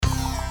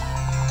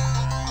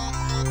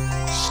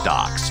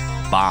Stocks,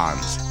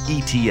 bonds,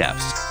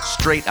 ETFs,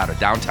 straight out of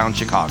downtown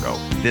Chicago.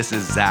 This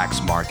is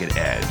Zacks Market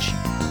Edge.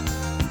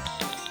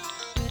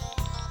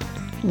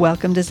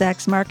 Welcome to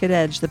Zacks Market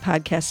Edge, the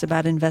podcast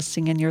about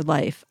investing in your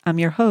life. I'm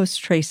your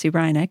host, Tracy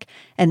Reinick,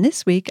 and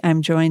this week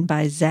I'm joined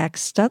by Zach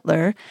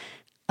Stutler.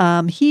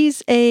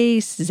 He's a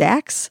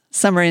Zacks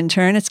summer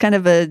intern. It's kind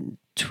of a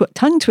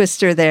tongue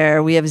twister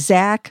there. We have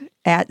Zach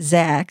at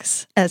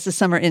Zacks as the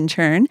summer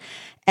intern.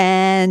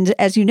 And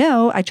as you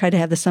know, I try to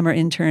have the summer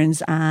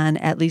interns on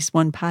at least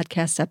one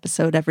podcast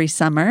episode every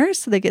summer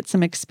so they get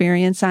some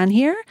experience on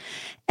here.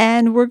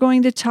 And we're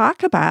going to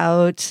talk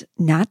about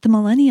not the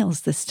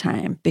millennials this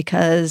time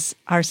because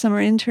our summer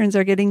interns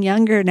are getting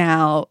younger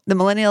now. The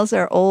millennials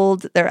are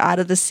old. They're out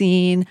of the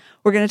scene.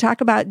 We're going to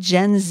talk about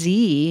Gen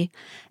Z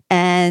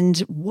and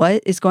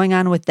what is going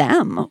on with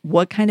them.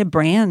 What kind of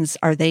brands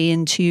are they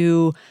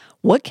into?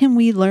 What can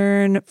we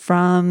learn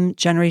from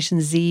Generation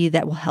Z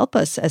that will help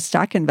us as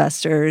stock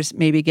investors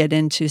maybe get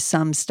into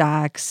some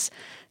stocks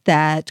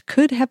that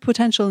could have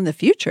potential in the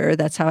future?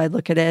 That's how I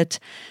look at it.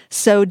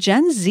 So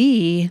Gen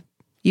Z,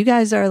 you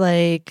guys are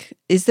like,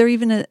 is there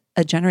even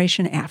a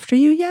generation after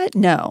you yet?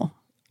 No,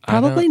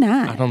 probably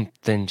not. I don't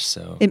think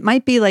so. It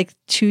might be like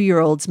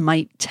 2-year-olds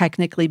might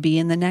technically be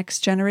in the next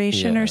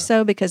generation or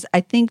so, because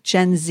I think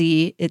Gen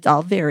Z, it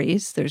all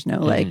varies. There's no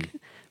like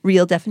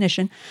real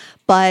definition.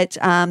 But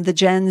the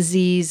Gen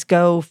Zs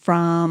go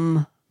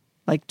from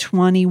like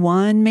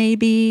 21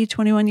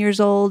 years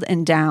old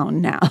and down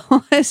now,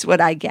 is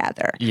what I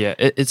gather. Yeah,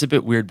 it's a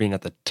bit weird being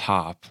at the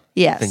top.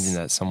 Yes. Thinking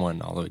that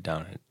someone all the way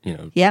down at,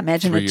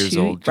 imagine 3 the years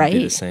two, old could right?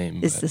 be the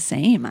same. It's the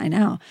same, I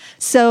know.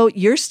 So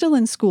you're still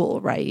in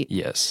school, right?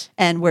 Yes.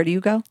 And where do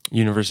you go?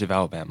 University of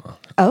Alabama.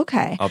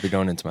 Okay. I'll be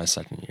going into my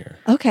second year.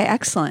 Okay,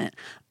 excellent.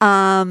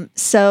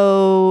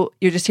 So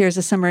you're just here as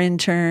a summer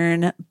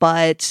intern,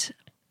 but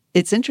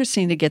it's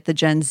interesting to get the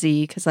Gen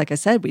Z because, like I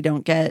said,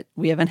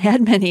 we haven't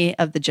had many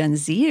of the Gen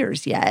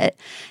Zers yet.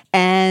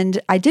 And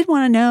I did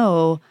want to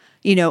know,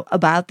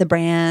 about the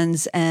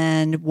brands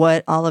and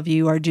what all of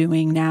you are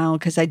doing now,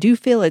 because I do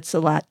feel it's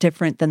a lot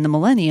different than the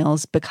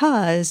millennials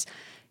because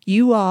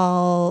you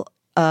all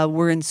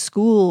were in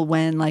school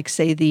when, like,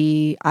 say,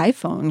 the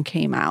iPhone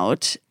came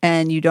out,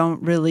 and you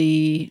don't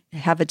really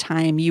have a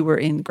time. You were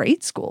in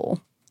grade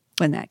school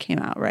when that came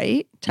out,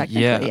 right?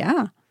 Technically,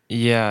 yeah.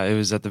 Yeah, it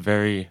was at the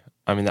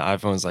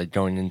iPhone's like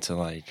going into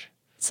like...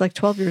 It's like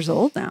 12 years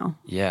old now.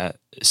 Yeah.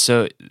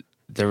 So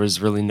there was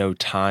really no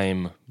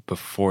time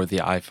before the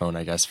iPhone,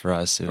 I guess, for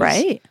us.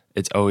 Right.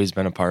 It's always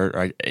been a part,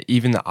 right?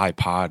 Even the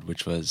iPod,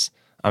 which was,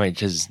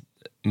 because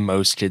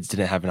most kids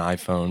didn't have an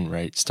iPhone,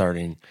 right?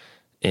 Starting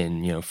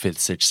in, 5th,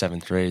 6th,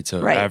 7th grade.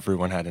 So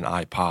everyone had an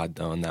iPod,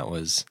 though, and that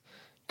was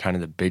kind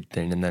of the big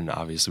thing. And then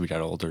obviously we got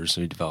older,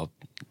 so we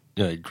developed,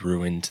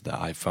 grew into the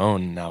iPhone.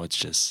 And now it's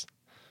just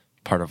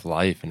part of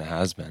life, and it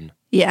has been.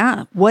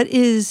 Yeah. What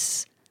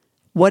is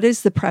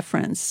the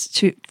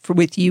preference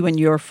with you and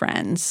your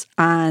friends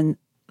on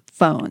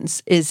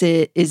phones? Is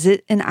it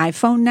an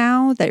iPhone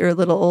now that you're a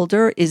little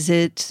older? Is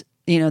it,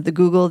 the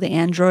Google, the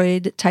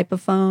Android type of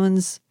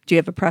phones? Do you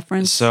have a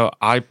preference? So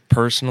I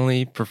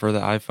personally prefer the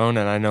iPhone,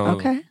 and I know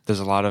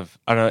there's a lot of,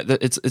 I don't know,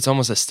 it's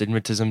almost a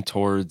stigmatism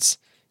towards,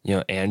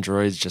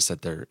 Androids, just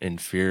that they're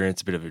inferior.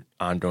 It's a bit of an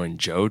ongoing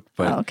joke,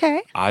 but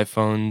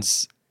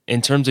iPhones,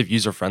 in terms of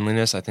user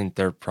friendliness, I think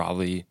they're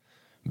probably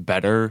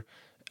better.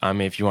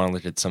 If you want to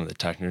look at some of the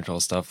technical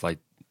stuff, like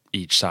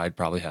each side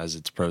probably has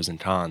its pros and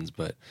cons,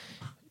 but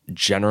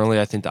generally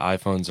I think the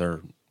iPhones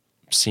are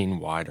seen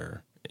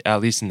wider,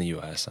 at least in the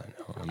US, I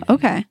know.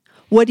 Okay.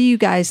 What do you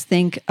guys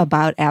think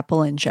about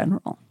Apple in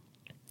general?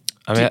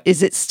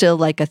 Is it still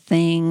like a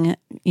thing,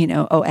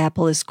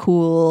 Apple is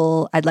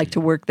cool, I'd like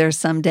to work there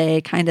someday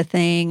kind of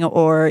thing?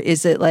 Or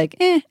is it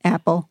like,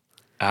 Apple?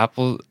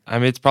 Apple,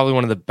 it's probably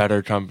one of the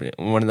better companies,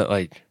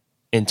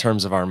 in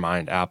terms of our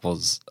mind,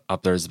 Apple's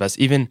up there as the best.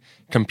 Even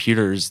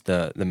computers,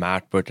 the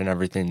MacBook and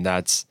everything,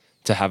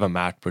 to have a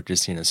MacBook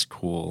is seen as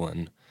cool,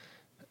 and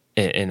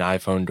an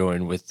iPhone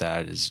going with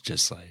that is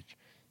just like,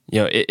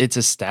 it's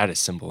a status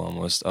symbol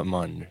almost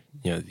among,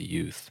 the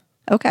youth.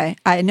 Okay.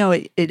 I know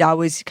it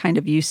always kind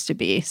of used to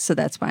be, so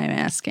that's why I'm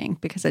asking,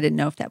 because I didn't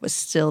know if that was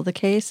still the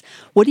case.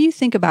 What do you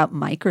think about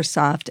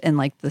Microsoft and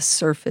like the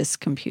Surface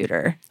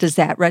computer? Does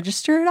that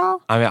register at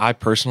all? I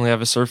personally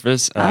have a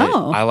Surface. And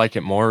I like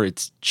it more.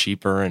 It's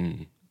cheaper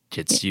and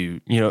gets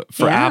you,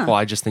 for Apple,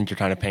 I just think you're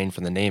kind of paying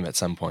for the name at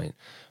some point.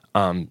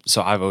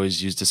 So I've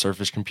always used a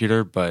Surface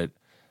computer, but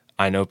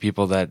I know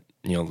people that,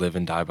 live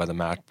and die by the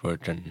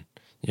MacBook and,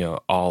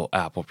 all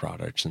Apple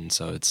products. And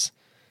so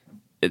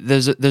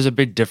there's a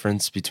big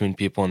difference between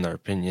people and their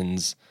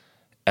opinions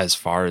as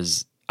far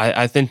as,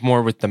 I think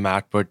more with the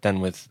MacBook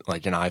than with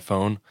like an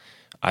iPhone.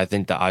 I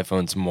think the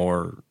iPhone's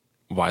more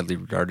widely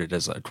regarded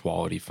as a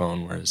quality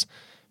phone, whereas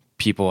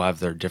people have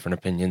their different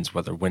opinions,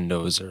 whether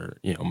Windows or,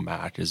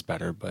 Mac is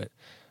better. But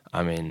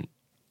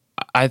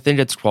I think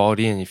it's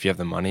quality, and if you have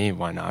the money,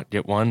 why not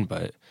get one?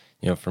 But,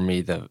 for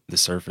me, the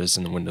Surface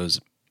and the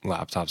Windows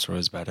laptops are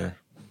always better.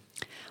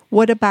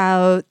 What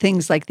about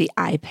things like the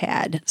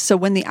iPad? So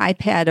when the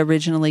iPad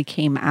originally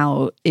came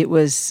out, it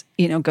was,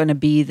 going to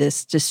be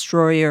this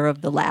destroyer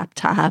of the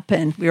laptop,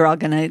 and we were all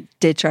going to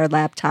ditch our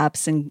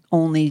laptops and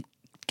only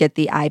get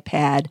the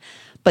iPad.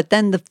 But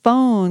then the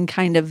phone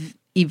kind of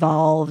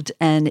evolved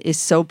and is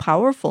so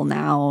powerful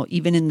now,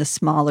 even in the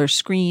smaller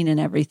screen and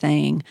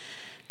everything,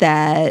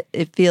 that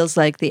it feels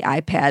like the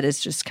iPad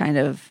is just kind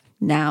of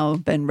now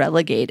been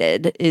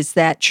relegated. Is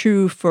that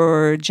true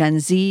for Gen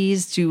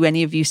Zs? Do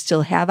any of you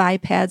still have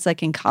iPads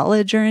like in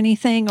college or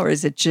anything, or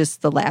is it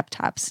just the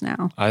laptops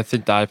now? I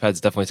think the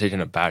iPad's definitely taken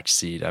a back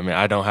seat. I mean,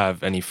 I don't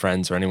have any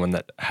friends or anyone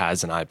that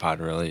has an iPod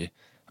really.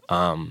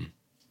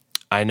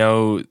 I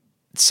know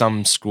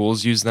some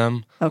schools use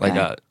them,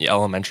 like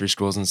elementary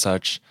schools and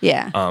such.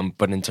 Yeah.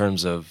 But in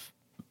terms of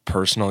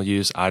personal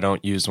use, I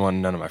don't use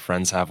one. None of my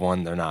friends have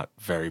one. They're not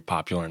very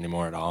popular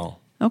anymore at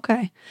all.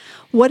 Okay.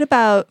 What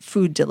about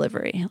food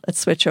delivery? Let's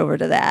switch over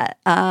to that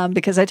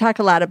because I talk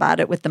a lot about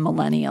it with the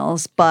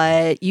millennials,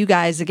 but you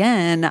guys,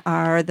 again,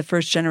 are the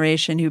first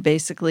generation who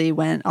basically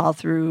went all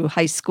through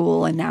high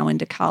school and now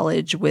into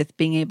college with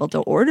being able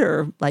to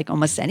order like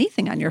almost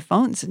anything on your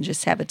phones and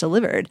just have it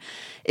delivered.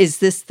 Is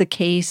this the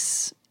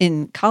case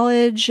in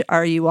college?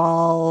 Are you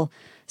all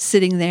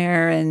sitting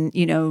there and,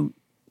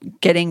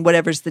 getting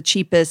whatever's the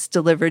cheapest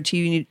delivered to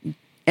you?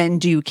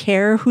 And do you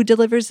care who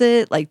delivers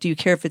it? Like, do you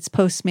care if it's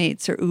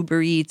Postmates or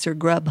Uber Eats or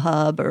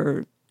Grubhub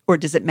or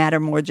does it matter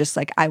more just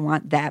like I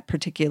want that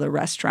particular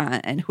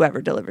restaurant and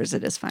whoever delivers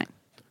it is fine?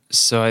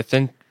 So I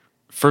think,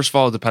 first of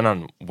all, it depends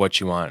on what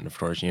you want. And of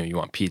course, you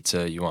want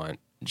pizza, you want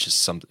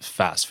just some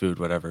fast food,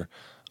 whatever.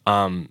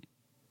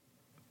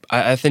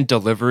 I think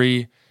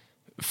delivery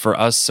for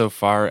us so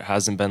far it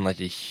hasn't been like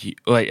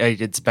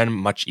it's been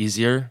much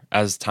easier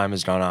as time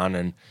has gone on.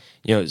 And,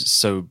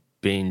 so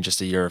being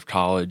just a year of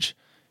college,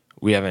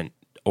 we haven't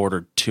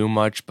ordered too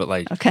much, but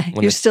like... Okay,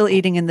 you're still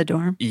eating in the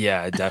dorm?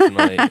 Yeah,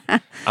 definitely.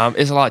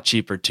 It's a lot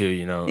cheaper too,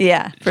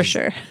 Yeah, for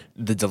sure.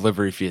 The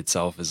delivery fee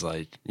itself is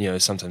like,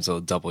 sometimes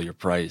it'll double your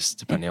price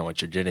depending on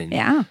what you're getting.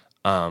 Yeah.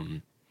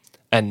 And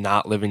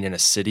not living in a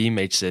city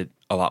makes it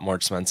a lot more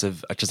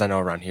expensive because I know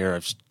around here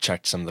I've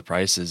checked some of the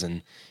prices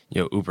and,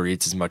 Uber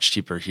Eats is much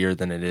cheaper here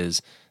than it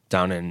is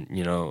down in,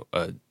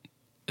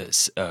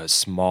 a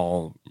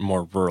small,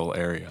 more rural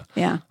area.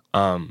 Yeah.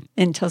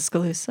 In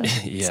Tuscaloosa.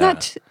 Yeah.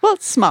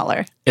 It's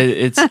smaller.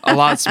 It's a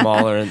lot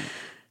smaller. And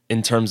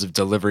in terms of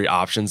delivery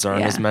options, there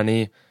aren't as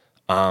many.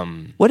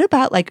 What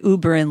about like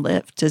Uber and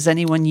Lyft? Does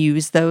anyone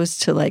use those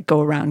to like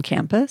go around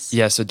campus?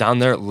 Yeah. So down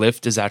there,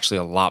 Lyft is actually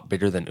a lot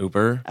bigger than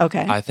Uber.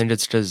 Okay. I think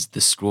it's because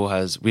the school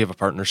we have a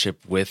partnership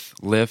with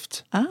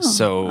Lyft. Oh,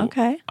 so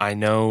okay. I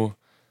know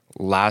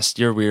last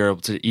year we were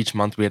able to, each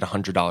month we had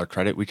 $100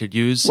 credit we could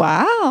use.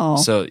 Wow.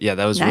 So yeah,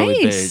 that was really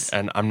big. Nice.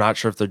 And I'm not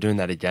sure if they're doing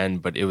that again,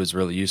 but it was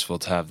really useful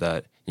to have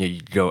that.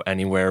 You go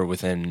anywhere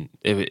within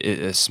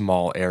a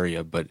small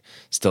area, but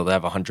still to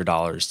have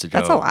 $100 to go.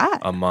 That's a lot.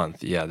 A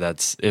month. Yeah,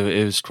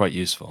 it was quite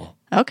useful.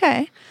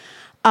 Okay.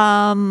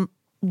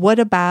 What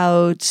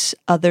about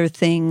other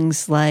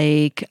things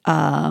like,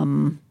 let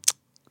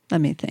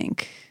me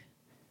think.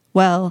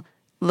 Well,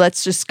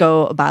 let's just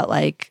go about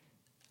like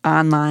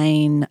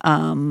online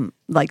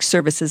like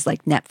services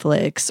like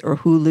Netflix or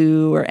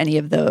Hulu or any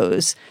of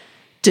those.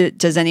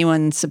 Does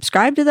anyone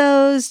subscribe to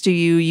those? Do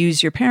you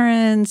use your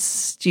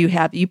parents?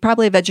 You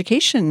probably have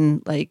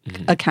education like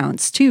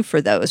accounts too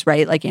for those,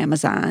 right? Like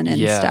Amazon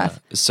and stuff.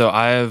 So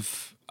I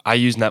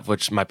use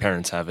Netflix. My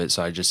parents have it,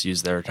 so I just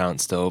use their account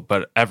still.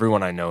 But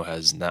everyone I know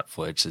has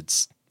Netflix.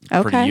 It's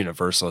pretty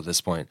universal at this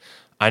point.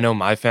 I know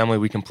my family,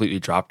 we completely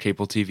dropped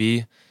cable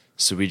TV,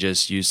 so we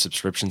just use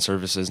subscription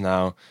services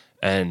now.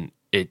 And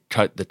it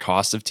cut the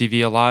cost of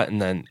TV a lot, and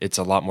then it's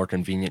a lot more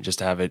convenient just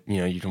to have it,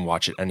 you can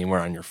watch it anywhere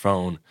on your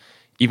phone.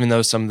 Even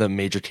though some of the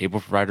major cable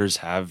providers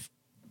have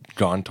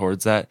gone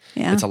towards that,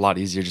 it's a lot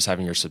easier just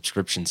having your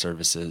subscription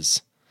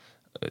services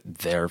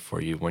there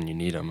for you when you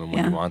need them and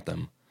when you want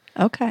them.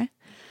 Okay.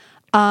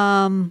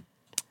 All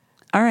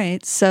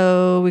right.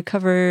 So we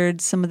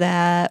covered some of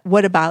that.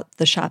 What about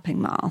the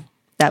shopping mall?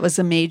 That was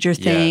a major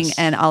thing. Yes.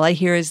 And all I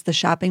hear is the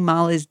shopping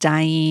mall is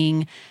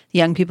dying.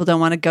 Young people don't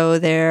want to go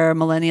there.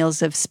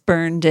 Millennials have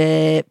spurned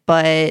it.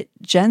 But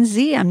Gen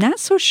Z, I'm not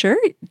so sure.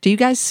 Do you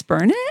guys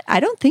spurn it? I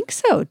don't think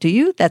so. Do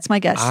you? That's my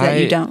guess that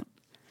you don't.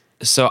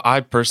 So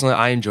I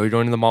enjoy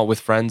going to the mall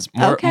with friends.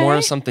 More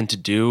as something to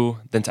do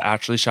than to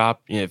actually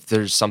shop. If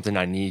there's something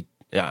I need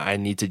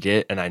to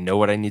get and I know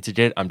what I need to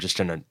get, I'm just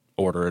going to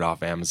order it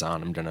off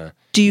Amazon.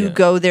 Do you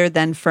go there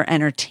then for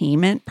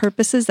entertainment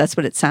purposes? That's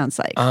what it sounds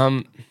like.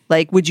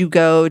 Like, would you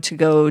go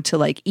to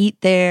like eat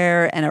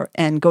there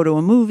and go to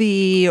a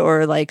movie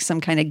or like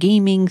some kind of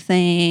gaming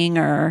thing?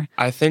 Or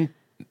I think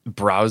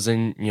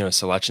browsing,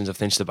 selections of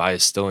things to buy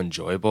is still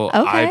enjoyable.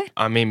 Okay.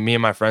 I mean, me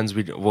and my friends,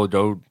 will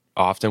go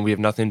often. We have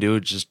nothing to do,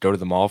 just go to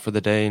the mall for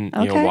the day and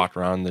walk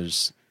around.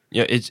 There's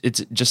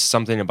it's just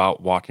something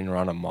about walking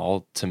around a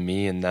mall to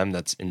me and them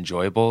that's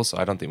enjoyable. So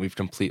I don't think we've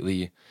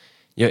completely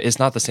it's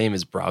not the same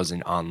as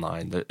browsing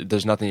online.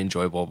 There's nothing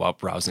enjoyable about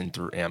browsing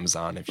through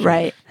Amazon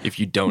if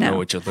you don't know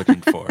what you're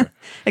looking for.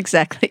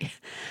 Exactly.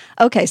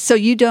 Okay, so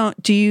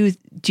do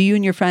you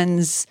and your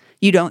friends,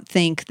 you don't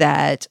think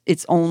that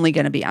it's only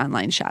going to be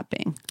online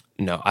shopping?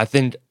 No, I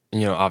think,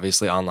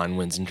 obviously online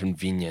wins in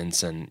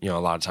convenience and, a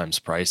lot of times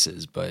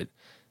prices, but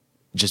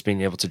just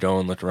being able to go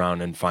and look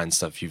around and find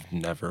stuff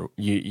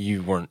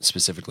you weren't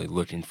specifically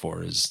looking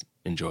for is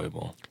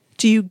enjoyable.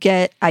 Do you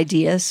get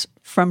ideas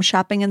from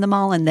shopping in the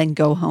mall and then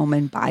go home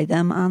and buy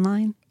them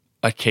online?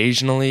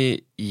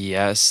 Occasionally,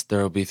 yes.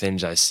 There will be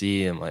things I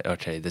see and I'm like,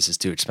 okay, this is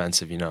too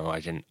expensive.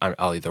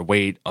 I'll either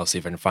wait, I'll see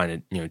if I can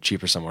find it,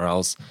 cheaper somewhere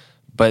else.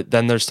 But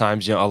then there's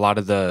times, a lot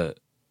of the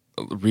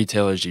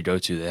retailers you go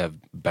to, they have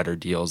better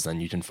deals than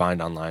you can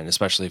find online,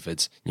 especially if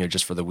it's,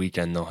 just for the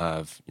weekend, they'll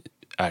have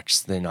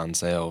X thing on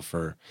sale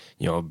for,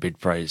 a big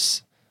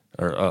price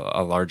or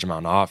a large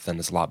amount off. Then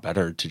it's a lot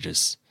better to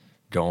just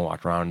go and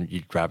walk around.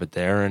 You grab it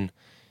there and,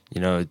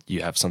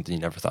 you have something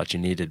you never thought you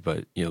needed,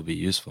 but it'll be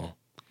useful.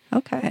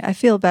 Okay. I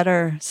feel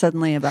better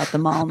suddenly about the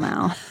mall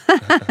now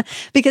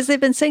because they've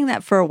been saying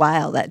that for a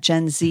while, that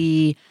Gen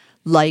Z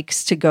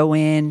likes to go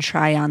in,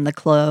 try on the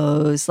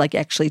clothes, like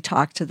actually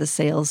talk to the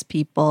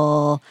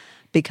salespeople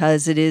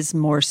because it is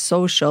more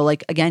social.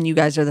 Like, again, you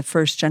guys are the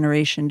first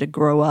generation to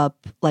grow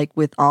up like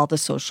with all the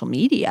social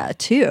media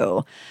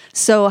too.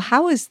 So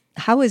how is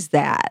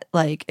that?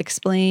 Like,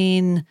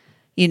 explain,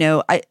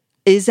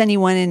 is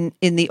anyone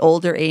in the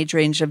older age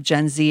range of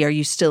Gen Z, are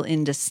you still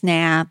into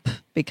Snap?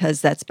 Because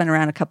that's been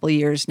around a couple of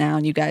years now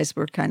and you guys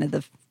were kind of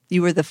the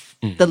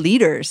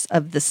leaders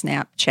of the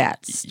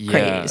Snapchat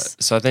craze.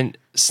 So I think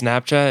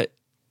Snapchat,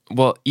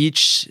 well,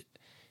 each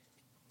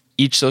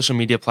social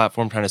media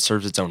platform kind of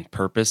serves its own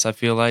purpose, I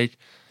feel like.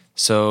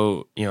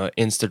 So,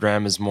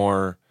 Instagram is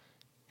more,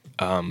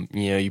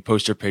 you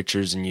post your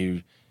pictures and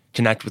you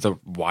connect with a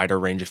wider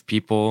range of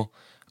people.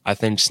 I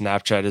think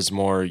Snapchat is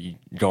more, you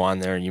go on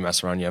there and you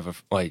mess around. You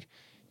have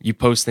you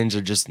post things that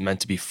are just meant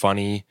to be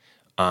funny,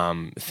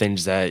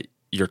 things that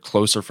your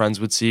closer friends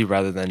would see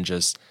rather than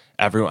just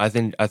everyone. I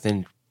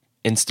think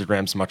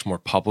Instagram's much more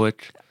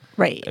public,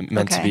 right?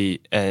 Meant to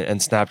be, and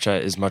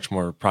Snapchat is much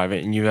more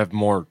private, and you have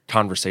more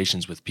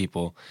conversations with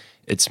people.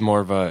 It's more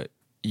of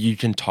you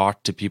can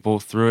talk to people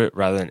through it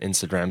rather than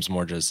Instagram's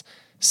more just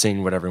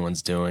seeing what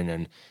everyone's doing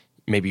and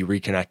maybe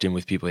reconnecting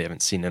with people you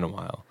haven't seen in a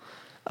while.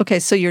 Okay,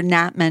 so you're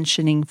not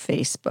mentioning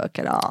Facebook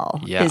at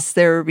all. Yeah. Is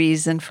there a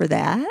reason for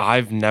that?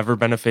 I've never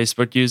been a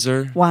Facebook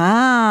user.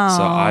 Wow.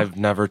 So I've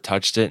never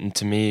touched it. And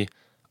to me,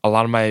 a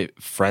lot of my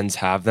friends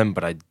have them,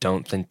 but I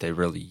don't think they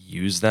really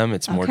use them.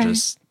 It's more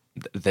just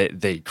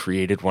they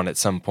created one at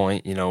some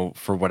point,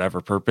 for whatever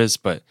purpose.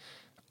 But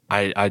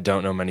I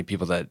don't know many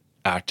people that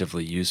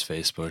actively use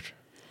Facebook.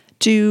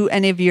 Do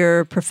any of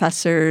your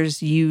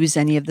professors use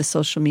any of the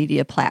social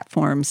media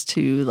platforms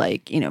to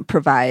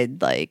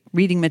provide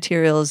reading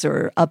materials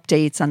or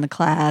updates on the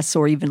class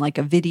or even like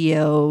a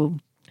video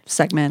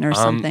segment or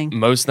something?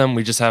 Most of them,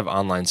 we just have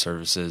online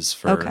services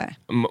for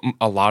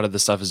a lot of the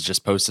stuff is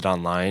just posted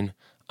online.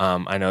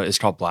 I know it's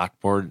called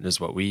Blackboard is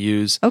what we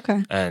use.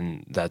 Okay.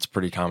 And that's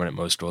pretty common at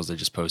most schools. They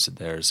just post it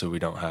there. So we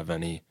don't have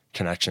any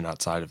connection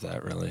outside of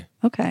that really.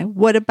 Okay.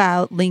 What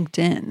about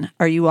LinkedIn?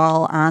 Are you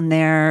all on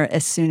there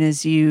as soon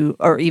as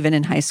or even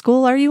in high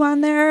school, are you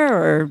on there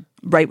or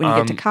right when you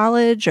get to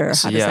college or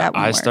how does that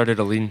one work? I started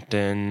a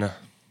LinkedIn,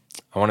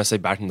 I want to say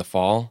back in the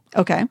fall.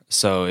 Okay.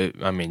 So,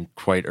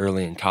 quite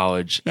early in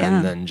college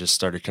and then just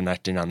started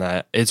connecting on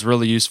that. It's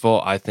really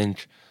useful. I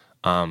think,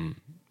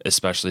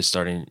 especially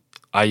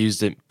I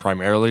used it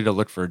primarily to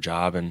look for a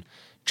job and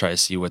try to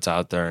see what's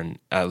out there and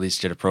at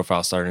least get a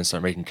profile started and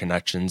start making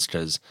connections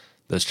because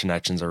those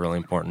connections are really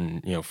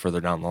important,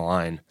 further down the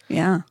line.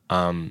 Yeah.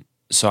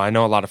 So I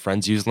know a lot of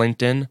friends use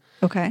LinkedIn.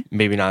 Okay.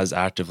 Maybe not as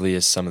actively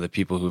as some of the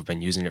people who've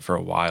been using it for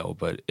a while,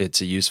 but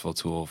it's a useful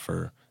tool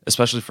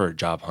especially for a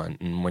job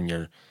hunt. And when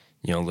you're,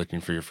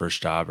 looking for your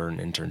first job or an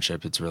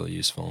internship, it's really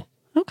useful.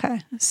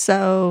 Okay.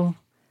 So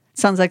it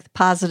sounds like the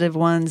positive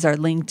ones are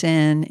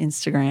LinkedIn,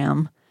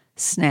 Instagram,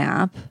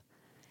 Snap.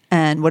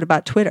 And what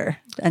about Twitter?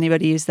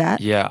 Anybody use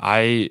that? Yeah,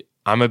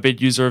 I'm a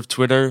big user of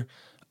Twitter.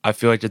 I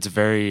feel like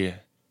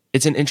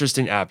it's an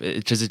interesting app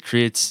because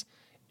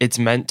it's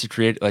meant to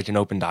create like an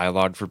open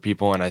dialogue for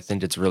people. And I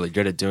think it's really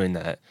good at doing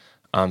that.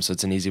 So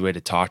it's an easy way to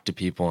talk to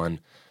people. And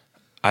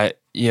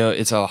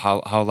it's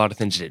how a lot of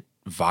things get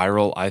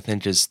viral, I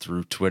think, is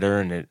through Twitter.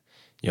 And it,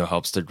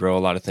 helps to grow a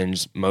lot of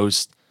things.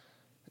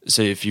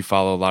 So if you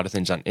follow a lot of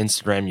things on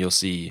Instagram, you'll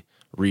see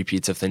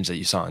repeats of things that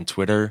you saw on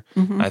Twitter.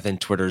 Mm-hmm. I think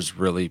Twitter's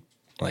really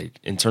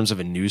in terms of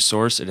a news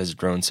source, it has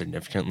grown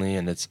significantly.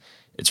 And it's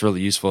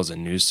really useful as a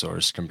news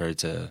source compared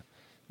to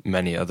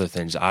many other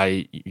things.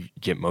 I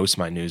get most of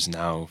my news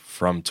now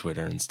from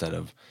Twitter instead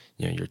of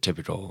your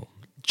typical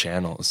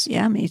channels.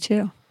 Yeah, me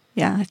too.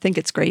 Yeah, I think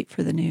it's great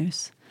for the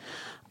news.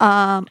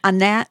 On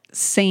that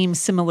same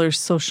similar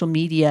social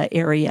media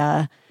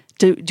area,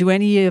 do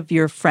any of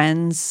your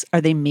friends,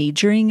 are they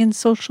majoring in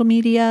social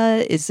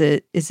media? Is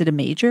it a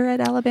major at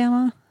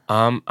Alabama?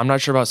 I'm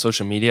not sure about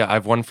social media. I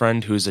have one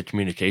friend who's a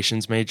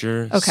communications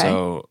major. Okay.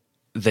 So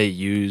they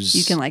use...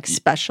 You can like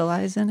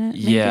specialize in it? Maybe?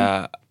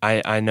 Yeah.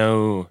 I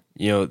know,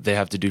 they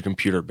have to do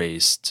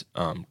computer-based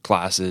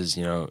classes.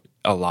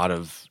 A lot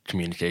of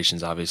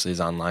communications obviously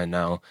is online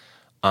now.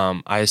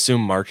 I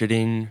assume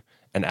marketing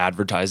and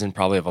advertising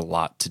probably have a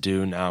lot to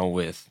do now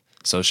with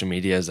social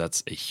media, as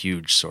that's a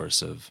huge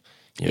source of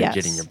yes.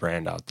 getting your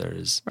brand out there.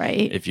 Is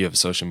right. If you have a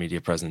social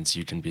media presence,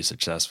 you can be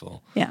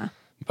successful. Yeah.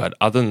 But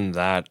other than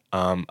that,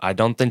 I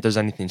don't think there's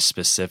anything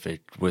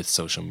specific with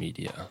social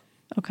media.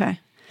 Okay.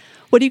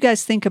 What do you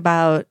guys think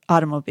about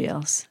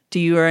automobiles? Do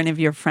you or any of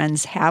your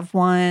friends have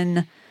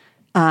one?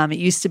 It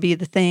used to be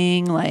the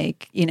thing,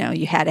 like,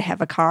 you had to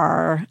have a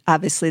car.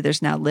 Obviously,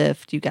 there's now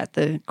Lyft. You got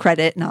the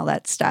credit and all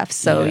that stuff.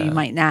 So you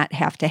might not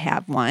have to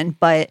have one.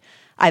 But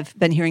I've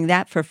been hearing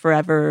that for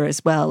forever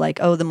as well. Like,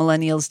 oh, the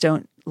millennials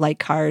don't like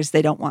cars.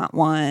 They don't want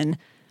one.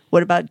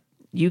 What about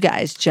you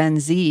guys, Gen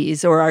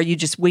Zs? Or are you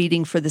just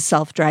waiting for the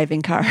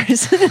self-driving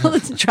cars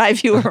to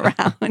drive you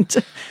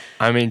around?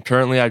 I mean,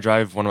 currently I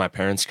drive one of my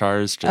parents'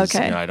 cars. Just,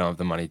 I don't have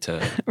the money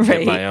to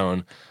get my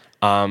own.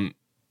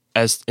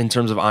 As in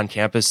terms of on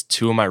campus,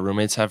 2 of my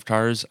roommates have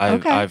cars. I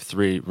have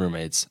 3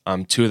 roommates.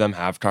 2 of them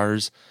have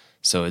cars,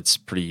 so it's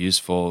pretty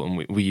useful,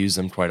 and we use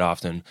them quite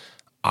often.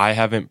 I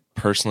haven't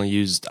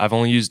personally I've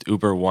only used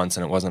Uber once,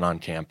 and it wasn't on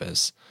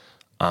campus.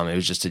 It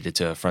was just to get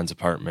to a friend's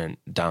apartment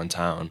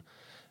downtown.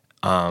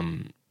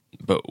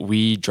 But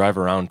we drive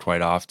around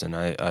quite often.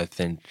 I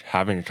think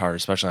having a car,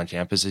 especially on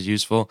campus, is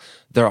useful.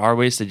 There are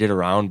ways to get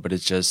around, but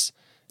it's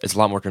a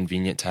lot more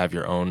convenient to have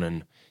your own,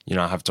 and you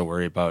don't have to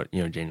worry about,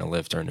 getting a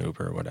Lyft or an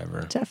Uber or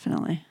whatever.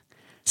 Definitely.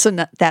 So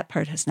that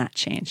part has not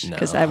changed,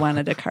 because I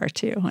wanted a car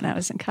too when I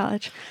was in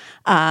college.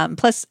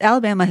 Plus,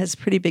 Alabama has a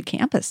pretty big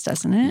campus,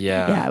 doesn't it?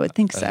 Yeah, I would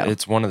think so.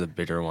 It's one of the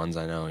bigger ones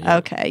I know.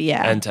 Okay,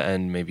 yeah. End to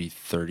end, maybe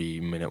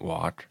 30-minute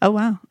walk. Oh,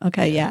 wow.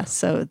 Okay, yeah.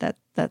 So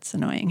that's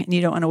annoying. And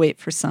you don't want to wait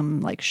for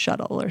some like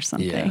shuttle or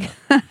something.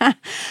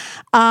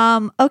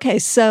 Yeah. Okay,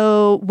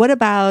 so what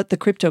about the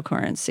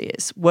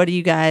cryptocurrencies? What do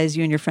you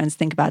and your friends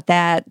think about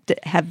that?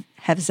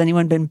 Has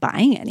anyone been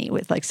buying any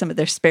with like some of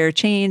their spare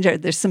change? Are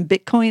there some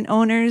Bitcoin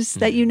owners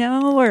that you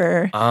know,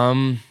 or?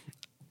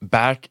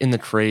 Back in the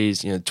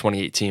craze,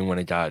 2018, when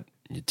it got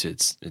to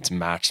its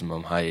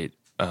maximum height,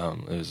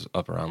 it was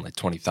up around like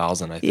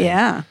 20,000, I think.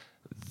 Yeah.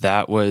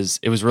 It was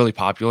really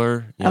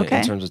popular in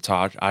terms of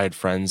talk. I had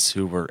friends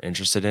who were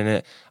interested in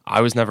it.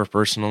 I was never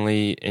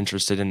personally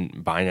interested in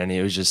buying any.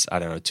 It was just, I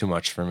don't know, too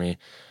much for me.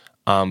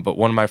 But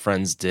one of my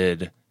friends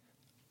did.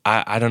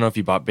 I don't know if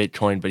he bought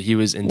Bitcoin, but he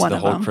was into the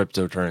whole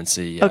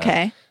cryptocurrency. Yeah.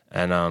 Okay.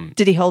 And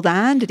did he hold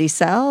on? Did he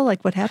sell?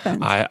 Like, what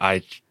happened?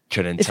 I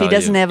couldn't tell you. If he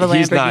doesn't have a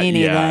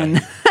Lamborghini,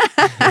 then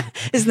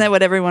isn't that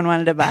what everyone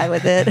wanted to buy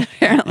with it?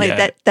 Apparently,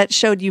 that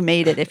showed you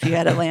made it if you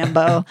had a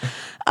Lambo.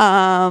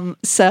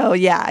 So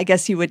yeah, I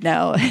guess you would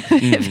know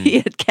if he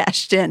had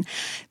cashed in.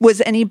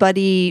 Was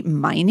anybody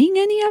mining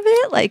any of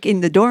it, like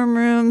in the dorm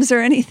rooms or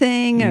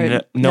anything?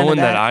 Or no one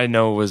that I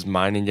know was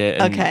mining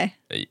it. And okay.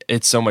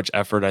 It's so much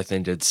effort. I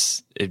think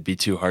it'd be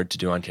too hard to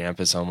do on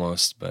campus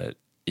almost. But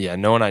yeah,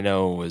 no one I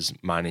know was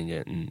mining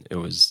it, and it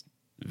was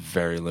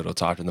very little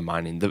talked of the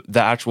mining. The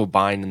actual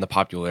buying and the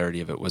popularity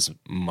of it was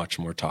much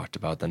more talked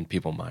about than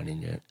people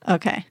mining it.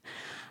 Okay.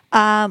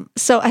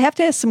 So I have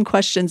to ask some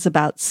questions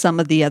about some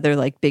of the other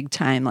like big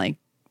time like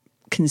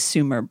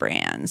consumer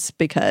brands,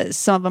 because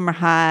some of them are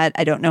hot.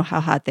 I don't know how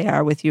hot they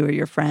are with you or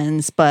your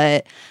friends,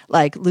 but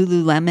like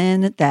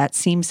Lululemon, that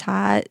seems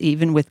hot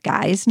even with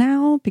guys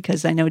now,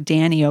 because I know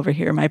Danny over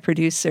here, my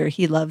producer,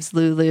 he loves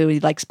Lulu. He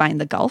likes buying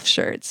the golf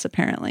shirts,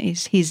 apparently.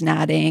 He's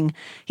nodding.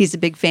 He's a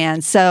big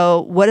fan.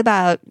 So what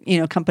about,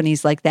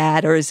 companies like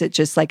that, or is it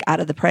just like out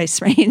of the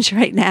price range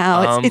right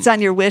now? It's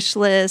on your wish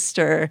list,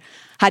 or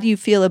how do you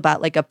feel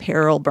about like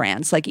apparel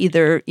brands, like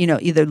either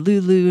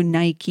Lulu,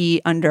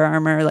 Nike, Under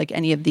Armour, like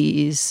any of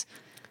these?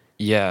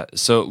 Yeah.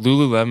 So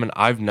Lululemon,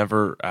 I've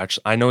never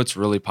actually, I know it's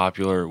really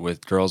popular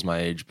with girls my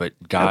age, but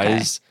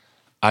guys,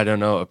 I don't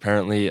know.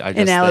 Apparently, I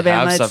guess in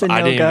Alabama, they have stuff.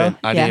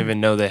 I didn't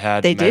even know they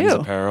had men's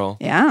apparel.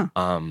 Yeah.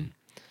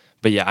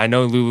 But yeah, I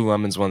know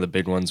Lululemon's one of the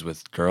big ones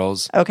with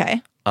girls.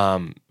 Okay.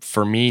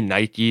 For me,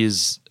 Nike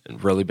is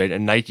really big,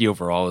 and Nike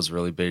overall is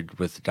really big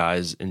with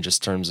guys in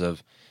just terms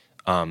of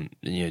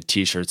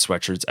t-shirts,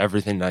 sweatshirts,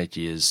 everything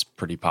Nike is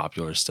pretty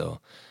popular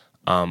still.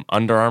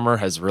 Under Armour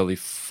has really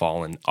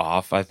fallen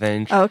off, I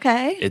think.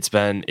 Okay. It's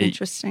been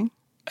interesting.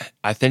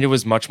 I think it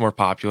was much more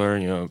popular,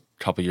 a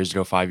couple years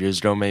ago, 5 years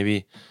ago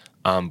maybe.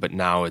 But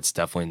now it's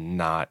definitely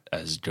not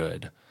as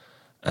good.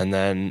 And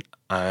then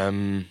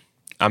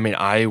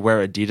I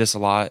wear Adidas a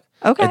lot.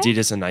 Okay.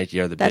 Adidas and Nike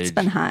are the big. That's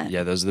been hot.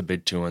 Yeah, those are the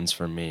big 2 ones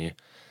for me.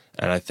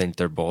 And I think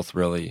they're both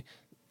really,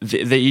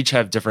 they each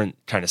have different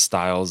kind of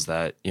styles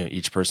that,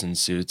 each person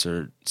suits,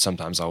 or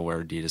sometimes I'll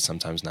wear Adidas,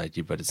 sometimes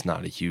Nike, but it's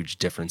not a huge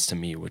difference to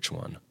me which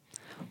one.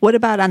 What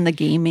about on the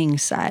gaming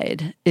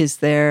side? Is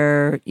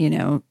there,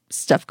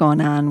 stuff going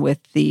on with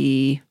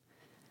the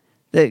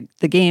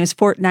games,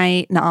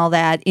 Fortnite and all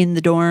that in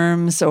the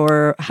dorms,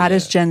 or how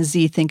does Gen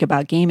Z think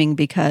about gaming?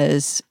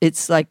 Because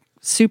it's like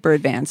super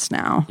advanced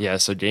now. Yeah,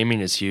 so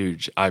gaming is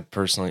huge. I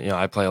personally,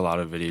 I play a lot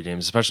of video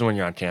games, especially when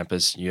you're on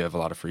campus. You have a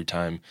lot of free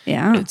time.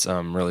 Yeah. It's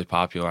really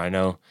popular. I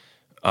know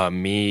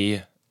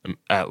me,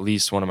 at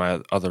least one of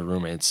my other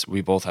roommates,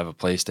 we both have a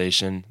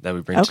PlayStation that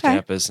we bring to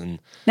campus. And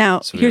now,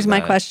 so here's my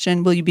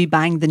question. Will you be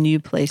buying the new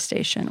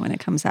PlayStation when it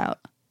comes out?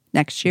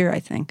 Next year, I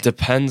think.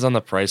 Depends on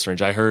the price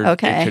range. I heard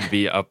it could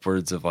be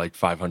upwards of like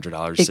 $500,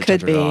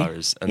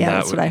 $600.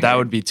 And that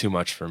would be too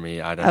much for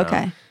me. I don't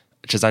know.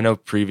 Because I know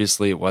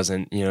previously it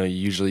wasn't,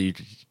 usually you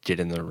get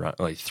in the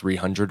like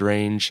 300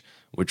 range,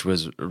 which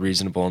was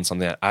reasonable and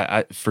something that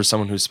I for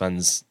someone who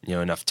spends,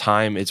 enough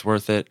time, it's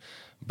worth it.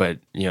 But,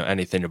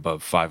 anything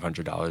above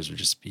 $500 would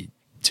just be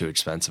too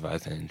expensive, I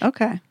think.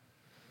 Okay.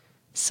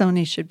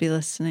 Sony should be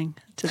listening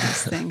to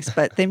these things,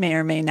 but they may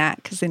or may not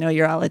because they know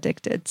you're all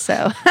addicted.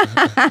 So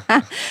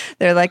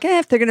they're like,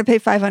 if they're going to pay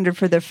 $500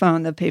 for their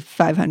phone, they'll pay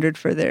 $500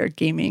 for their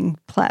gaming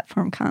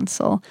platform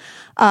console.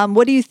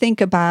 What do you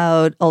think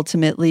about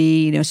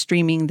ultimately,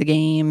 streaming the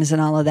games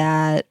and all of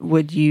that?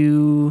 Would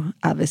you,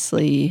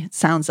 obviously, it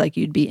sounds like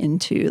you'd be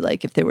into,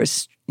 like if there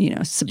was,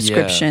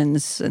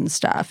 subscriptions and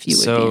stuff, you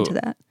would be into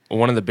that.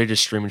 One of the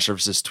biggest streaming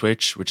services,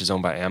 Twitch, which is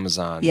owned by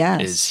Amazon,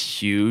 is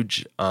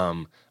huge.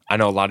 I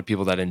know a lot of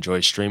people that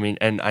enjoy streaming,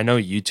 and I know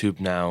YouTube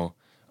now,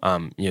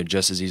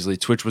 just as easily.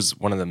 Twitch was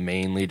one of the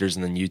main leaders,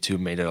 and then YouTube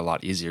made it a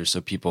lot easier.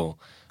 So people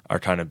are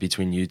kind of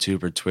between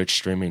YouTube or Twitch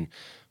streaming.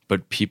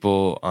 But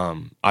people,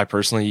 I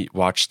personally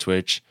watch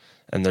Twitch,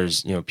 and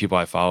there's people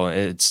I follow.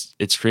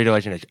 It's created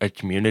like a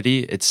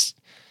community. It's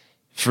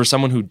for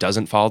someone who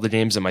doesn't follow the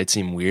games, it might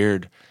seem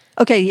weird.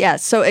 Okay, yeah.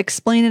 So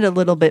explain it a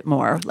little bit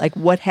more. Like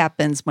what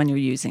happens when you're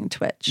using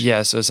Twitch?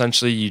 Yeah, so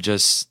essentially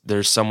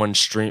there's someone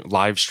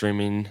live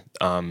streaming,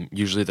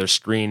 usually their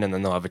screen, and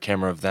then they'll have a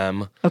camera of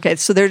them. Okay,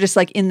 so they're just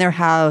like in their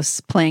house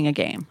playing a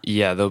game.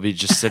 Yeah, they'll be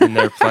just sitting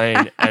there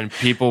playing, and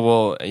people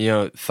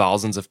will,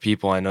 thousands of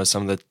people. I know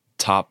some of the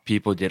top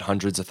people get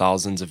hundreds of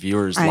thousands of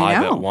viewers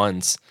live at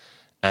once.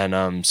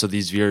 And so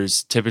these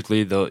viewers,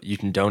 typically you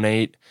can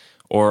donate,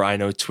 or I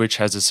know Twitch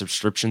has a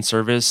subscription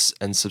service,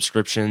 and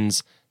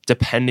subscriptions,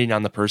 depending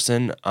on the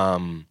person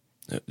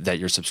that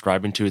you're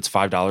subscribing to, it's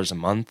 $5 a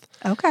month.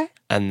 Okay.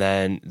 And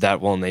then that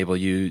will enable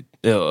you,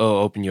 it'll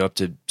open you up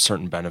to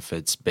certain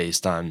benefits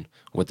based on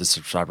what the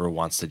subscriber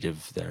wants to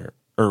give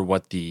or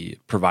what the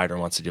provider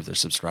wants to give their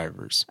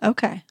subscribers.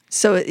 Okay.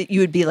 So you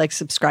would be like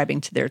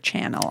subscribing to their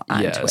channel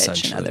on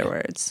Twitch, in other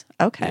words.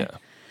 Okay. Yeah.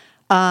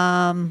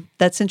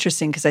 That's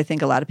interesting because I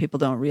think a lot of people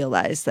don't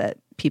realize that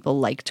people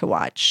like to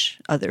watch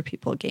other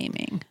people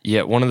gaming.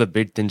 Yeah, one of the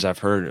big things I've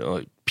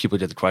heard, people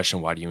get the question,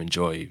 why do you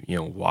enjoy,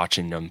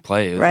 watching them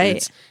play?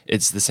 Right.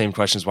 It's the same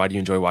question as why do you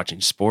enjoy watching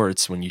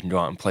sports when you can go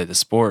out and play the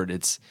sport?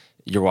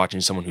 You're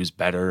watching someone who's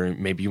better.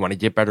 Maybe you want to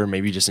get better.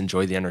 Maybe you just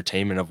enjoy the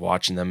entertainment of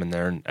watching them, and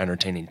they're an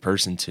entertaining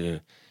person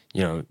to,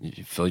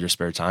 fill your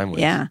spare time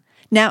with. Yeah.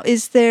 Now,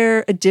 is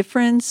there a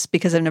difference?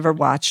 Because I've never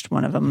watched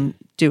one of them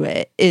do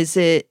it.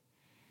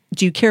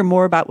 Do you care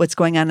more about what's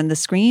going on the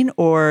screen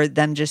or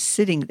them just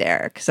sitting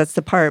there? Because that's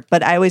the part.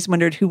 But I always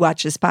wondered who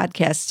watches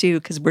podcasts too,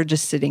 because we're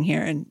just sitting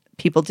here and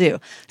people do.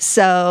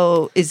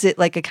 So is it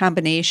like a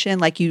combination?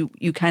 Like you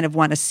kind of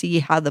want to see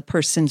how the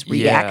person's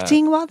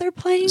reacting while they're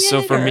playing it?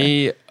 So for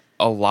me,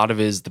 a lot of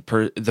it is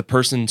the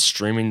person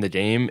streaming the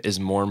game is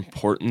more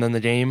important than the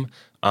game.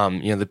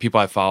 The people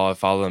I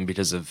follow them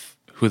because of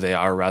who they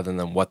are rather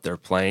than what they're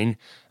playing.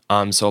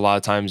 So a lot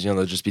of times,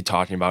 they'll just be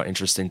talking about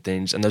interesting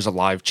things, and there's a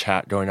live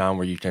chat going on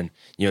where you can,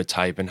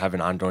 type and have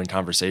an ongoing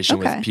conversation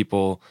with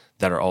people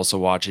that are also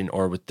watching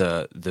or with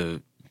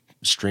the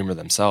streamer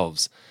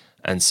themselves.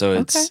 And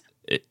so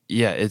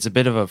it's a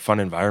bit of a fun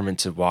environment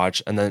to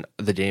watch. And then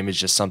the game is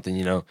just something,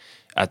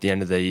 at the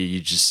end of the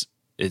day,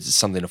 it's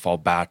something to fall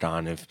back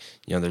on if,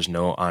 there's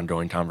no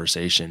ongoing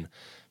conversation.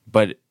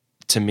 But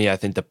to me, I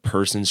think the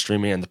person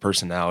streaming and the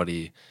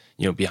personality,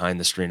 behind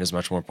the screen is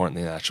much more important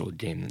than the actual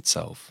game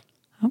itself.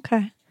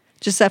 Okay.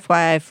 Just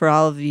FYI for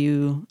all of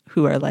you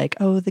who are like,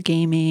 the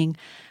gaming,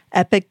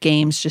 Epic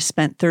Games just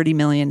spent $30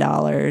 million.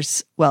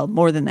 Well,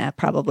 more than that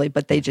probably,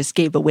 but they just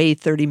gave away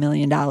 $30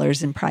 million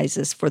in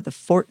prizes for the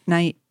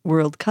Fortnite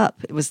World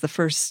Cup. It was the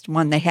first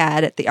one they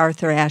had at the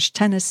Arthur Ashe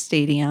Tennis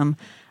Stadium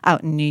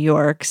out in New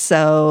York.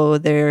 So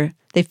they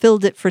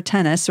filled it for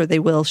tennis, or they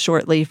will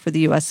shortly for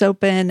the U.S.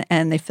 Open,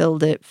 and they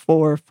filled it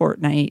for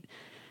Fortnite,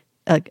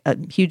 a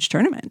huge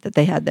tournament that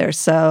they had there.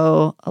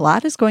 So a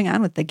lot is going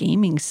on with the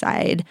gaming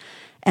side.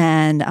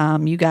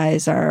 And you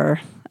guys are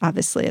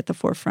obviously at the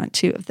forefront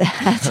too of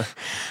that.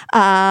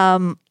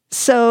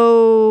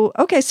 So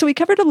we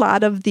covered a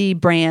lot of the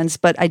brands,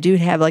 but I do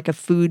have like a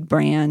food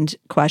brand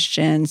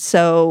question.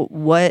 So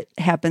what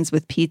happens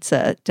with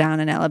pizza down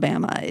in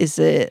Alabama? Is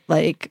it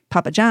like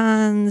Papa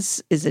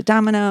John's? Is it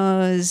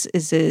Domino's?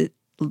 Is it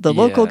the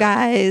local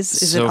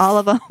guys? Is it all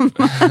of them?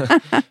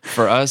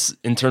 For us,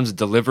 in terms of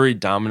delivery,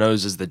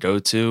 Domino's is the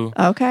go-to.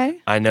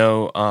 Okay. I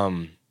know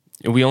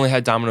we only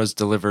had Domino's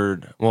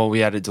delivered. Well, we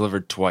had it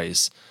delivered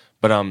twice,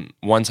 But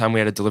one time we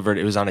had it delivered,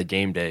 it was on a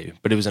game day,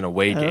 but it was an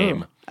away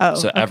game.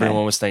 So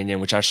everyone was staying in,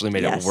 which actually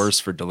made it worse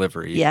for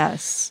delivery.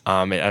 Yes.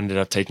 It ended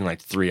up taking like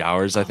 3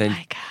 hours, I think. Oh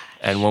my gosh.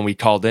 And when we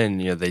called in,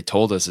 they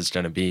told us it's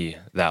going to be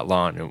that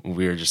long. And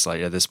we were just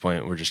like, at this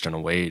point, we're just going to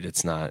wait.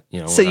 It's not,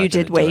 So you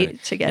did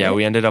wait to get it? Yeah,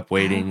 we ended up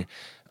waiting.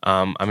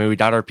 We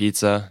got our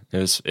pizza. It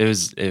was.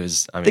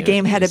 The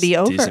game had to be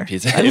over. Decent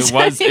pizza.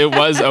 It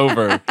was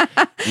over.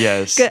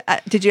 Yes. Good.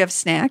 Did you have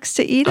snacks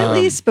to eat at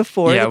least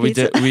before? Yeah, the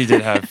pizza? we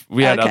did have.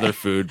 We had other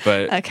food,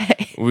 but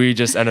okay. we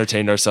just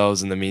entertained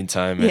ourselves in the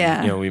meantime,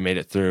 and we made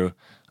it through.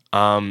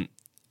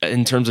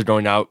 In terms of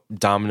going out,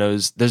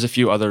 Domino's, there's a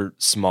few other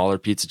smaller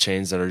pizza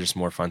chains that are just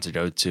more fun to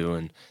go to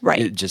and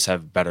it just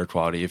have better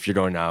quality. If you're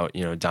going out,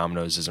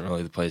 Domino's isn't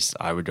really the place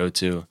I would go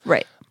to.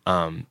 Right.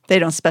 They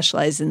don't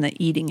specialize in the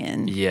eating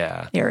in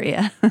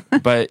area.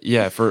 But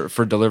yeah,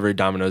 for delivery,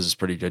 Domino's is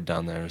pretty good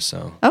down there.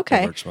 So it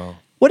works well.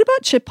 What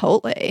about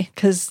Chipotle?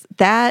 Because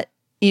that,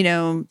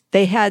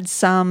 they had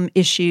some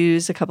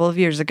issues a couple of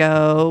years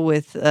ago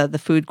with the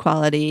food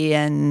quality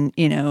and,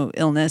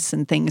 illness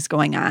and things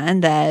going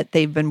on that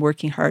they've been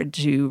working hard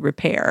to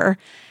repair.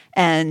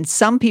 And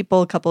some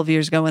people a couple of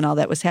years ago when all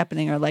that was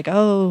happening are like,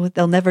 oh,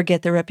 they'll never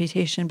get their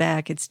reputation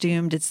back. It's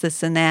doomed. It's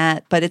this and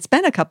that. But it's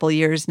been a couple of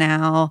years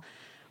now.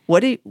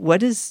 What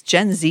does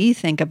Gen Z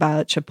think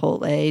about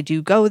Chipotle? Do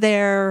you go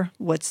there?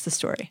 What's the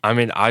story? I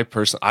mean, I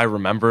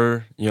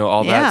remember,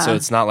 all that. So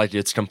it's not like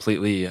it's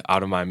completely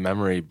out of my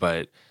memory,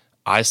 but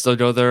I still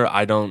go there.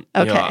 I don't,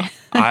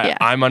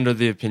 I'm under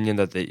the opinion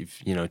that they've,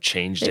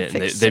 changed it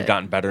and they've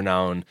gotten better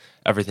now and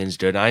everything's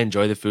good. I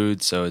enjoy the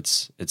food. So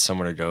it's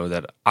somewhere to go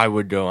that I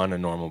would go on a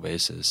normal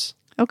basis.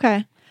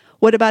 Okay.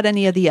 What about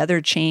any of the other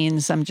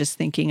chains? I'm just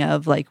thinking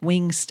of like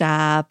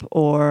Wingstop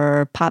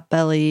or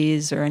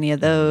Potbelly's or any of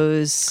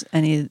those.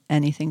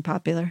 Anything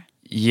popular?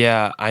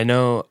 Yeah, I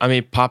know. I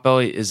mean,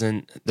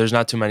 Potbelly there's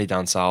not too many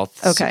down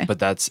south. Okay. But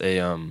that's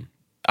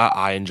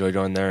I enjoy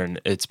going there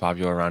and it's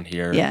popular around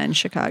here. Yeah, in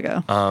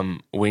Chicago.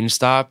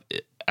 Wingstop,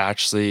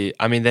 actually,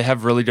 I mean, they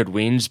have really good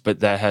wings,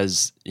 but that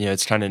has,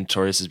 it's kind of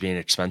notorious as being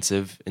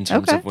expensive in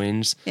terms of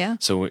wings. Yeah.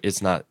 So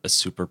it's not a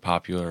super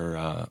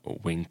popular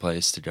wing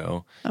place to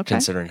go,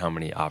 considering how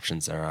many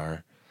options there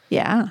are.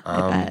 Yeah,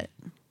 I bet.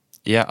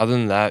 Yeah, other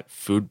than that,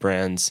 food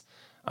brands,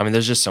 I mean,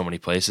 there's just so many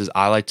places.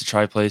 I like to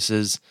try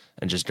places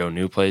and just go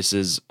new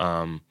places.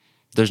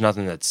 There's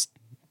nothing that's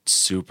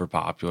super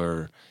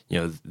popular,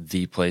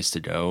 the place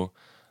to go.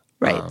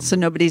 Right. So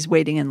nobody's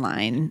waiting in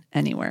line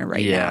anywhere now.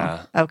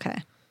 Yeah. Okay.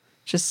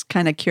 Just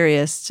kind of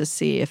curious to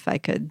see if I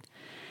could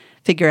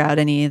figure out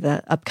any of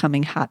the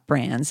upcoming hot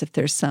brands, if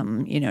there's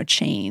some,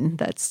 chain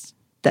that's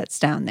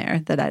down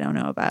there that I don't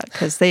know about,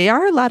 because they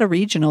are a lot of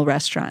regional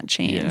restaurant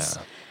chains.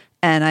 Yeah.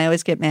 And I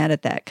always get mad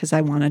at that because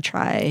I want to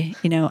try,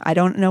 I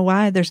don't know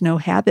why there's no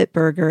Habit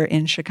Burger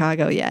in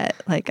Chicago yet.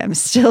 Like I'm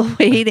still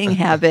waiting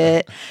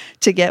Habit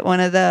to get one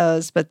of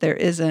those, but there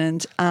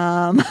isn't.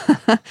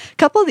 A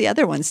couple of the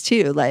other ones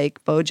too,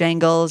 like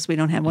Bojangles. We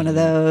don't have one of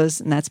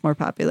those, and that's more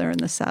popular in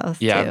the South.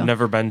 Yeah, too. I've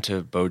never been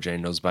to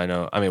Bojangles, but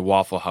I mean,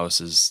 Waffle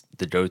House is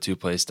the go-to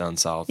place down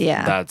south.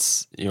 Yeah,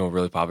 that's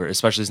really popular,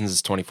 especially since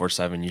it's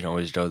 24/7. You can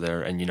always go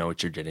there, and you know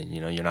what you're getting.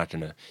 You're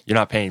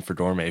not paying for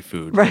gourmet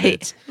food,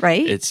 right?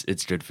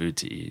 It's good food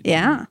to eat.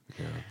 Yeah.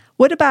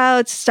 What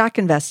about stock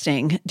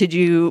investing?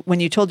 When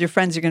you told your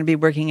friends you're going to be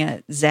working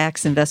at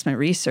Zacks Investment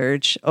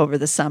Research over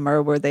the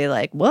summer, were they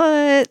like,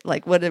 what?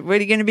 Like, what are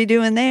you going to be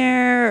doing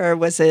there? Or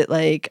was it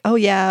like, oh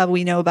yeah,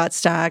 we know about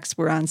stocks,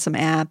 we're on some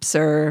apps,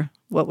 or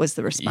what was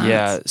the response?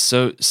 Yeah,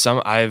 so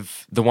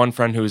the one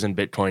friend who was in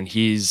Bitcoin,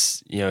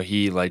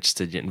 he likes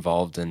to get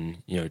involved in,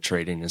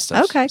 trading and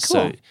stuff. Okay, cool.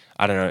 So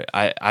I don't know.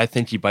 I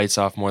think he bites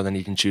off more than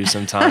he can chew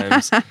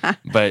sometimes,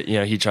 but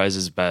he tries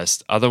his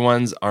best. Other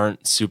ones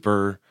aren't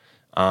super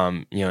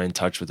in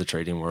touch with the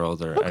trading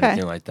world or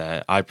anything like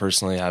that. I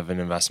personally have an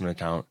investment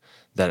account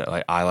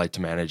that I like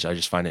to manage. I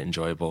just find it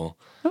enjoyable.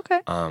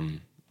 Okay.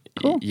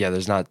 Cool. Yeah,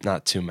 there's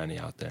not too many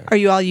out there. Are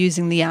you all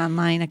using the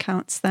online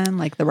accounts then,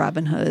 like the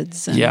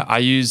Robinhoods? Yeah, I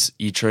use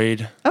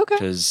E-Trade. Okay.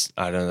 Because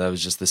I don't know, that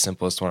was just the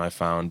simplest one I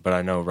found, but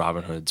I know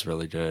Robinhood's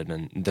really good,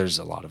 and there's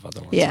a lot of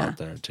other ones out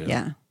there too.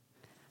 Yeah.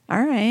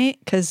 All right,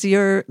 because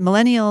your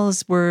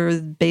millennials were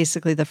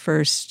basically the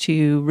first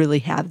to really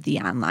have the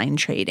online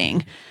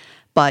trading,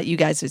 but you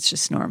guys, it's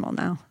just normal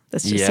now.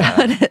 That's just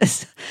how it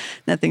is.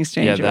 Nothing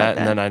strange about that.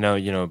 And then I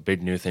know, a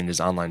big new thing is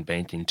online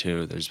banking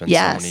too. There's been so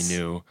many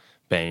new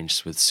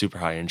banks with super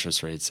high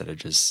interest rates that are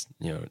just,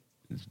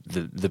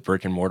 the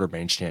brick and mortar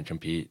banks can't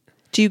compete.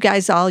 Do you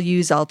guys all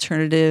use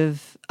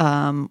alternative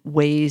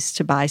ways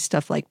to buy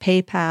stuff like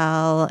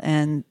PayPal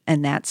and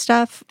that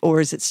stuff,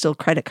 or is it still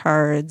credit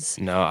cards?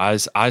 No,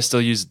 I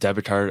still use a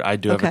debit card. I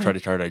do have a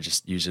credit card. I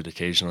just use it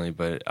occasionally,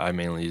 but I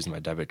mainly use my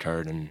debit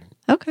card. And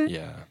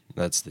yeah,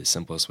 that's the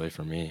simplest way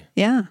for me.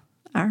 Yeah.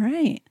 All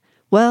right.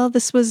 Well,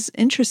 this was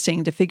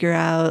interesting to figure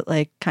out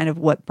like kind of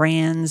what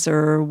brands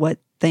or what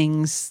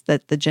things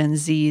that the Gen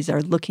Zs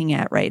are looking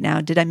at right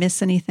now. Did I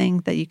miss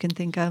anything that you can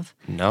think of?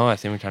 No, I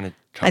think we kind of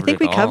covered I think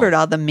we all. covered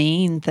all the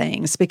main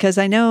things, because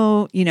I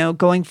know,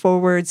 going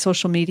forward,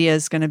 social media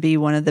is going to be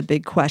one of the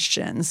big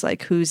questions,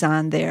 like who's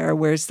on there,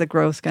 where's the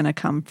growth going to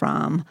come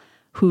from,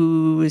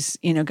 who's,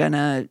 going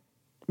to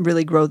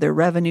really grow their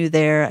revenue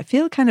there. I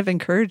feel kind of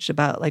encouraged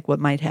about like what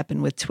might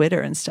happen with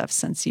Twitter and stuff,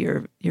 since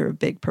you're a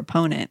big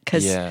proponent,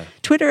 because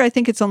Twitter, I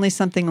think it's only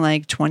something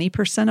like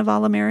 20% of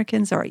all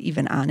Americans are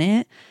even on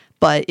it.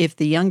 But if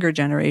the younger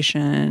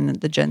generation,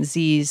 the Gen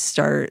Zs,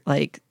 start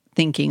like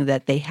thinking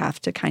that they have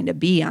to kind of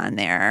be on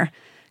there,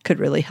 could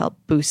really help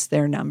boost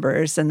their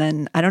numbers. And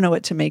then I don't know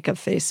what to make of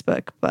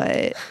Facebook,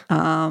 but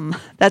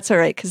that's all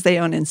right, because they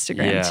own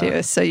Instagram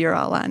too. So you're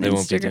all on Instagram. They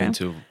won't be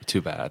doing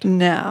too bad.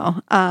 No.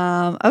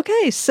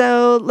 Okay,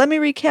 so let me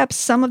recap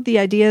some of the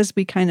ideas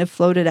we kind of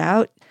floated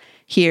out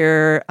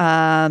here.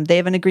 They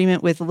have an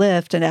agreement with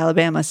Lyft in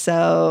Alabama.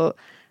 So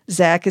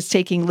Zach is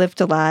taking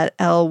Lyft a lot.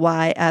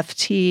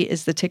 LYFT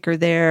is the ticker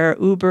there.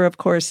 Uber, of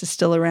course, is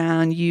still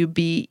around.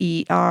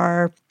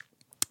 UBER.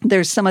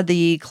 There's some of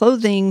the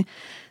clothing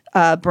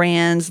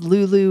brands,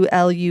 Lulu,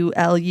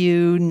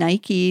 LULU,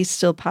 Nike,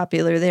 still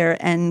popular there,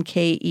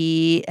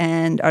 NKE,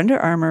 and Under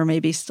Armour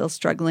maybe still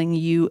struggling.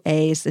 UA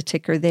is the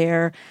ticker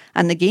there.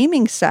 On the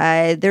gaming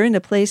side, they're into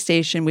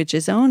PlayStation, which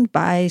is owned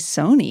by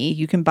Sony.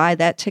 You can buy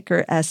that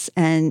ticker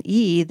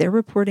SNE. They're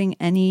reporting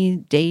any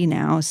day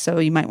now, so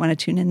you might want to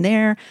tune in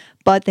there.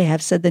 But they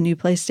have said the new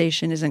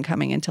PlayStation isn't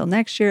coming until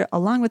next year,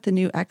 along with the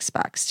new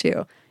Xbox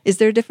too. Is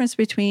there a difference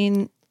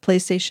between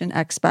PlayStation,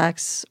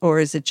 Xbox, or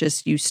is it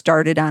just you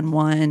started on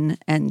one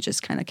and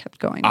just kind of kept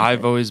going?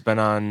 I've always been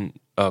on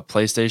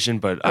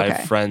PlayStation, but I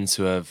have friends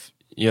who have,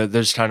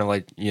 there's kind of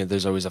like,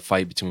 there's always a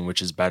fight between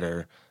which is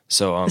better.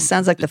 So it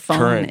sounds like the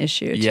phone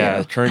issue too.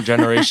 Yeah, current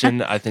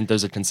generation, I think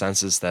there's a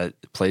consensus that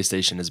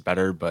PlayStation is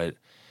better, but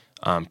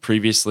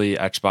previously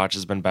Xbox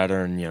has been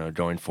better, and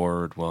going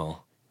forward,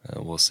 we'll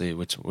see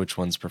which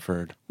one's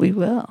preferred. We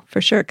will,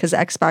 for sure, because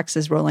Xbox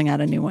is rolling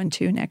out a new one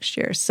too next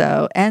year.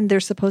 So, and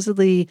they're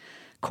supposedly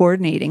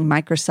coordinating.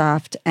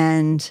 Microsoft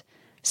and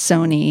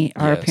Sony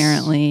are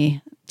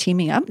apparently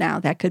teaming up now.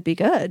 That could be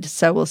good.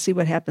 So we'll see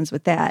what happens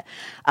with that.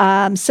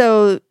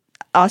 So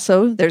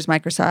also, there's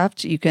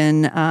Microsoft. You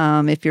can,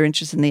 if you're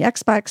interested in the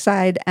Xbox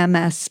side,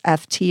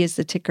 MSFT is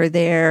the ticker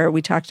there.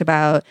 We talked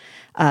about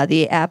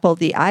the Apple,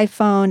 the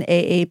iPhone,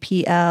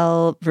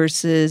 AAPL,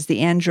 versus the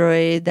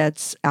Android,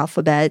 that's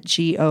Alphabet,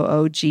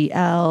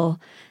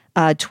 GOOGL.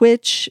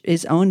 Twitch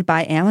is owned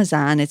by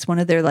Amazon. It's one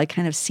of their like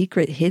kind of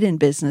secret hidden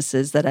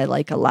businesses that I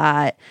like a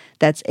lot.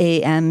 That's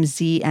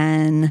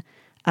AMZN.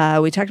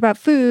 We talked about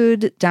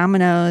food.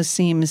 Domino's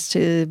seems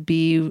to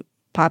be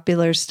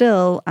popular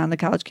still on the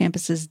college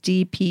campuses.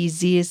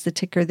 DPZ is the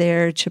ticker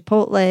there.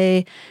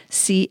 Chipotle,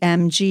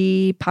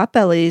 CMG.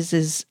 Potbelly's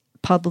is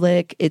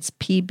public. It's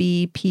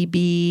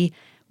PBPB.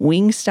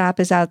 Wingstop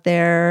is out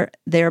there.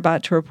 They're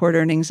about to report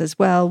earnings as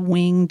well.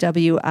 Wing,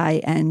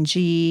 WING.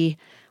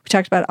 We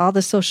talked about all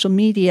the social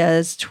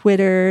medias,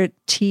 Twitter,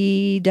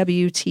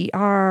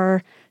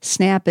 TWTR,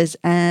 Snap is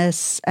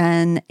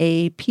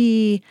SNAP,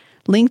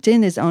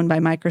 LinkedIn is owned by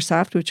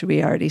Microsoft, which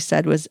we already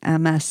said was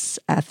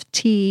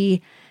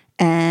MSFT,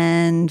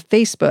 and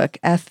Facebook,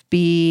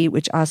 FB,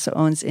 which also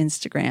owns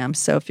Instagram.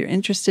 So if you're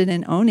interested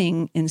in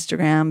owning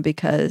Instagram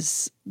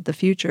because the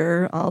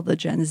future, all the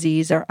Gen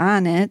Zs are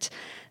on it,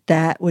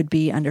 that would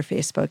be under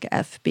Facebook,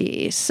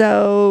 FB.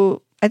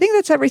 So I think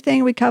that's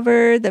everything we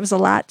covered. There was a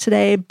lot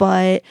today,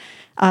 but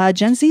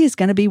Gen Z is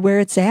going to be where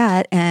it's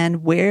at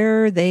and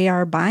where they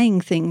are buying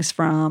things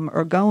from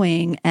or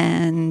going,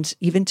 and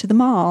even to the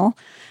mall.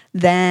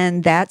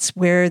 Then that's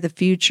where the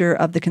future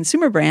of the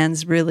consumer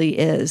brands really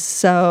is.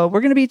 So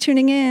we're going to be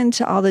tuning in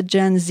to all the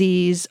Gen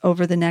Zs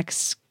over the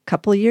next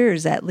couple of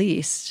years at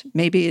least,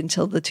 maybe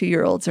until the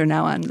 2-year-olds are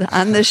now on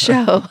the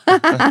show.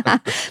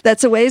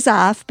 That's a ways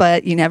off,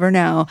 but you never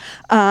know.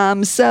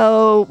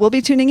 So we'll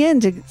be tuning in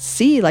to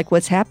see like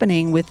what's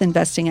happening with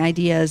investing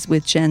ideas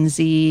with Gen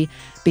Z,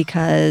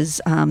 because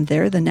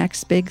they're the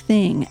next big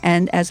thing.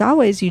 And as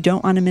always, you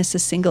don't want to miss a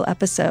single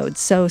episode.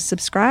 So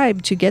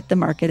subscribe to get the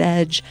Market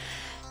Edge.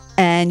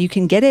 And you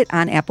can get it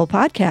on Apple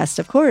Podcasts,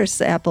 of course.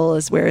 Apple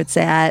is where it's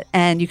at.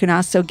 And you can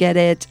also get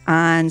it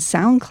on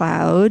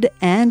SoundCloud,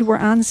 and we're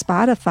on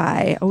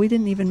Spotify. Oh, we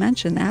didn't even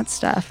mention that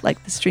stuff,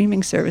 like the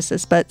streaming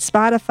services. But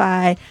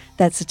Spotify,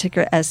 that's the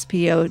ticker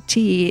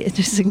SPOT,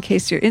 just in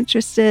case you're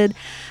interested.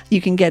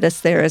 You can get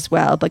us there as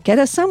well. But get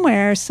us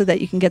somewhere so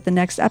that you can get the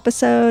next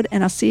episode.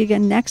 And I'll see you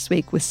again next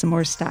week with some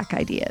more stock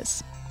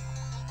ideas.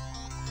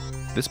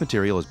 This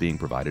material is being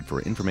provided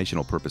for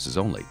informational purposes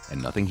only,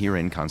 and nothing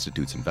herein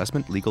constitutes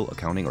investment, legal,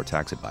 accounting, or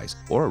tax advice,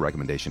 or a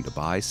recommendation to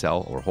buy,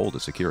 sell, or hold a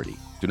security.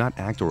 Do not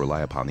act or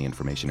rely upon the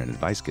information and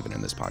advice given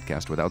in this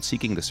podcast without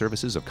seeking the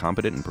services of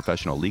competent and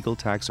professional legal,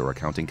 tax, or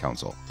accounting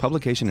counsel.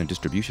 Publication and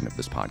distribution of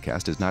this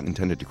podcast is not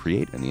intended to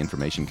create, and the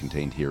information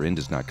contained herein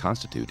does not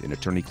constitute an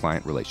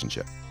attorney-client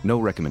relationship.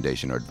 No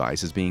recommendation or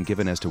advice is being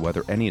given as to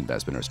whether any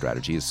investment or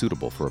strategy is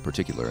suitable for a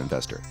particular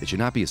investor. It should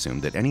not be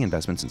assumed that any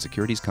investments in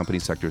securities,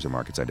 companies, sectors, or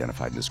markets identified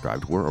identified and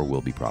described were or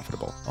will be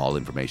profitable. All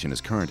information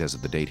is current as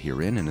of the date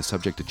herein and is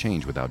subject to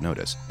change without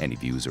notice. Any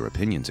views or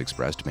opinions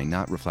expressed may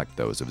not reflect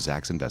those of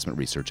Zacks Investment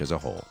Research as a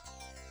whole.